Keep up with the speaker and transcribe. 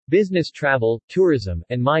Business Travel, Tourism,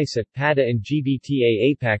 and MICE at PATA and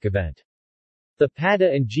GBTA APAC event. The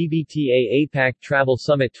PATA and GBTA APAC Travel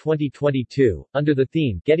Summit 2022, under the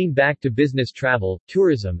theme Getting Back to Business Travel,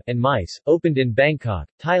 Tourism, and MICE, opened in Bangkok,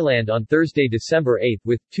 Thailand on Thursday, December 8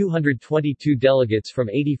 with 222 delegates from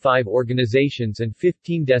 85 organizations and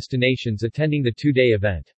 15 destinations attending the two-day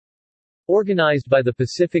event. Organized by the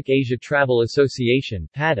Pacific Asia Travel Association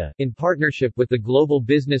 (PATA), in partnership with the Global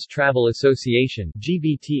Business Travel Association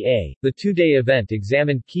 (GBTA), the two-day event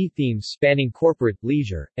examined key themes spanning corporate,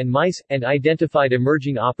 leisure, and MICE, and identified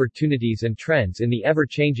emerging opportunities and trends in the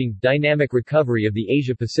ever-changing, dynamic recovery of the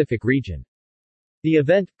Asia-Pacific region. The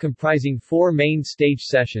event, comprising 4 main stage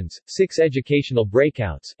sessions, 6 educational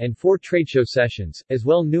breakouts, and 4 trade show sessions, as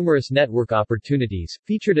well numerous network opportunities,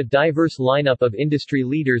 featured a diverse lineup of industry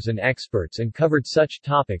leaders and experts and covered such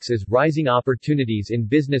topics as rising opportunities in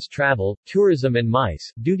business travel, tourism and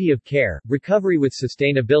MICE, duty of care, recovery with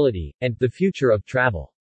sustainability, and the future of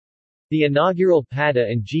travel. The inaugural PATA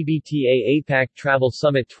and GBTA APAC Travel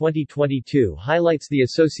Summit 2022 highlights the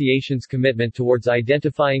association's commitment towards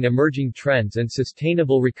identifying emerging trends and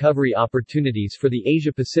sustainable recovery opportunities for the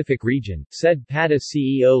Asia-Pacific region, said PATA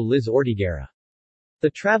CEO Liz Ortiguera. The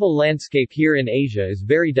travel landscape here in Asia is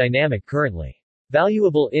very dynamic currently.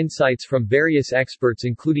 Valuable insights from various experts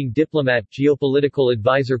including diplomat geopolitical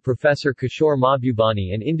advisor Professor Kishore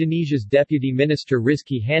Mahbubani and Indonesia's Deputy Minister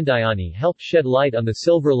Rizky Handayani helped shed light on the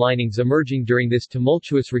silver linings emerging during this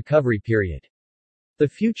tumultuous recovery period. The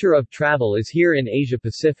future of travel is here in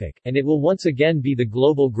Asia-Pacific, and it will once again be the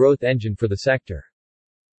global growth engine for the sector.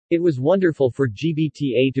 It was wonderful for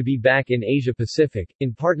GBTA to be back in Asia-Pacific,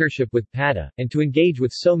 in partnership with PATA, and to engage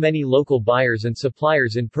with so many local buyers and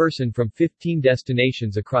suppliers in person from 15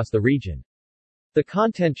 destinations across the region. The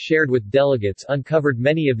content shared with delegates uncovered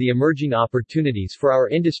many of the emerging opportunities for our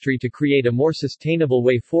industry to create a more sustainable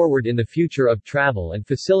way forward in the future of travel and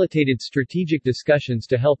facilitated strategic discussions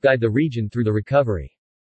to help guide the region through the recovery.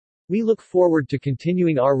 We look forward to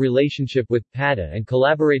continuing our relationship with PATA and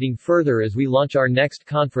collaborating further as we launch our next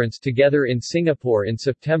conference together in Singapore in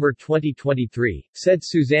September 2023, said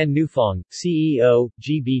Suzanne Newfong, CEO,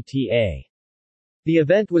 GBTA. The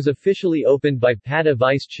event was officially opened by PATA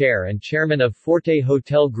Vice Chair and Chairman of Forte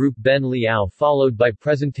Hotel Group Ben Liao, followed by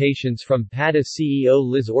presentations from PATA CEO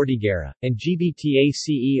Liz Ortiguera, and GBTA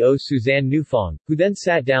CEO Suzanne Newfong, who then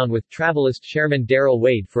sat down with Travelist Chairman Daryl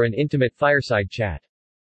Wade for an intimate fireside chat.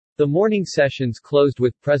 The morning sessions closed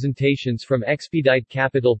with presentations from Expedite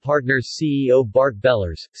Capital Partners CEO Bart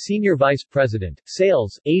Bellers, Senior Vice President,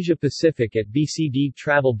 Sales, Asia Pacific at BCD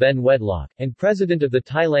Travel Ben Wedlock, and President of the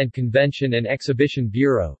Thailand Convention and Exhibition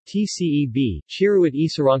Bureau, TCEB, Chiruat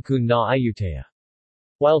Isarangkun na Ayutthaya.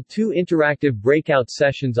 While 2 interactive breakout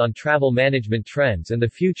sessions on travel management trends and the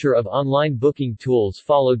future of online booking tools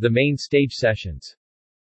followed the main stage sessions.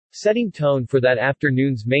 Setting tone for that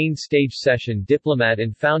afternoon's main stage session, diplomat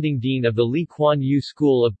and founding dean of the Lee Kuan Yew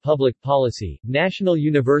School of Public Policy, National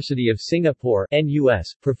University of Singapore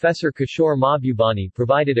 (NUS), Professor Kishore Mahbubani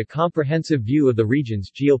provided a comprehensive view of the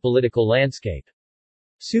region's geopolitical landscape.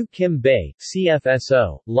 Sue Kim Bay,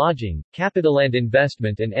 CFSO, Lodging, Capitaland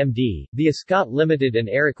Investment and MD, Via Scott Limited, and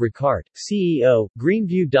Eric Ricart, CEO,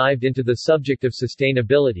 Greenview dived into the subject of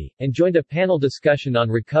sustainability, and joined a panel discussion on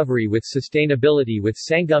recovery with sustainability with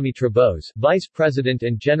Sanghamitra Bose, Vice President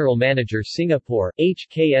and General Manager Singapore,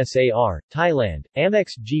 HKSAR, Thailand,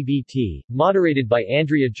 Amex GBT, moderated by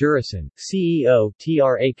Andrea Jurison, CEO,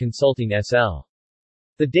 TRA Consulting SL.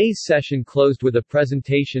 The day's session closed with a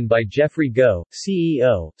presentation by Jeffrey Goh,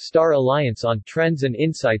 CEO, Star Alliance on Trends and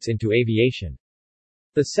Insights into Aviation.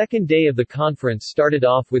 The second day of the conference started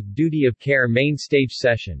off with Duty of Care main stage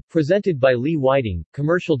session, presented by Lee Whiting,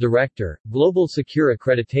 Commercial Director, Global Secure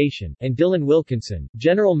Accreditation, and Dylan Wilkinson,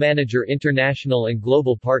 General Manager International and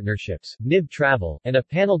Global Partnerships, NIB Travel, and a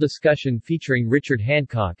panel discussion featuring Richard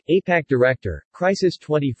Hancock, APAC Director, Crisis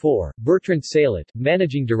 24, Bertrand Salet,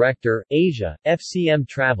 Managing Director, Asia, FCM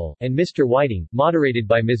Travel, and Mr. Whiting, moderated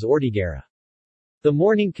by Ms. Ortiguera. The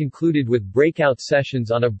morning concluded with breakout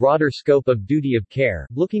sessions on a broader scope of duty of care,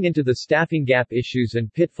 looking into the staffing gap issues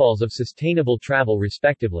and pitfalls of sustainable travel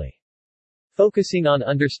respectively. Focusing on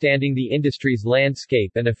understanding the industry's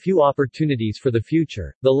landscape and a few opportunities for the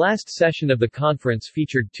future, the last session of the conference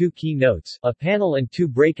featured 2 keynotes, a panel and 2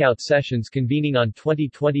 breakout sessions convening on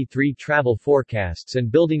 2023 travel forecasts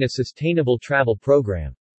and building a sustainable travel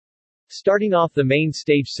program. Starting off the main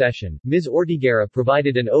stage session, Ms. Ortiguera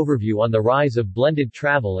provided an overview on the rise of blended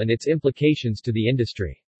travel and its implications to the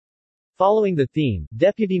industry. Following the theme,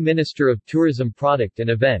 Deputy Minister of Tourism Product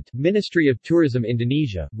and Event, Ministry of Tourism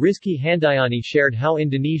Indonesia, Rizky Handayani shared how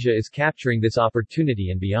Indonesia is capturing this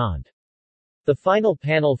opportunity and beyond. The final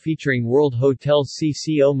panel featuring World Hotels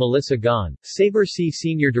CCO Melissa Gon, Sabre Sea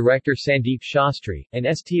Senior Director Sandeep Shastri, and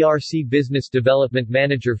STRC Business Development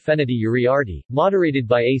Manager Fenity Uriarty, moderated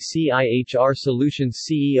by ACIHR Solutions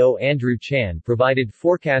CEO Andrew Chan, provided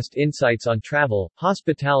forecast insights on travel,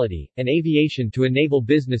 hospitality, and aviation to enable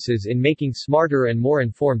businesses in making smarter and more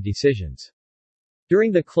informed decisions.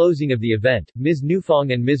 During the closing of the event, Ms.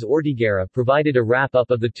 Nufong and Ms. Ortigera provided a wrap-up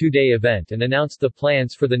of the two-day event and announced the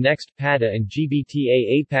plans for the next PADA and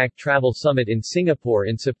GBTA APAC Travel Summit in Singapore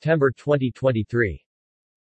in September 2023.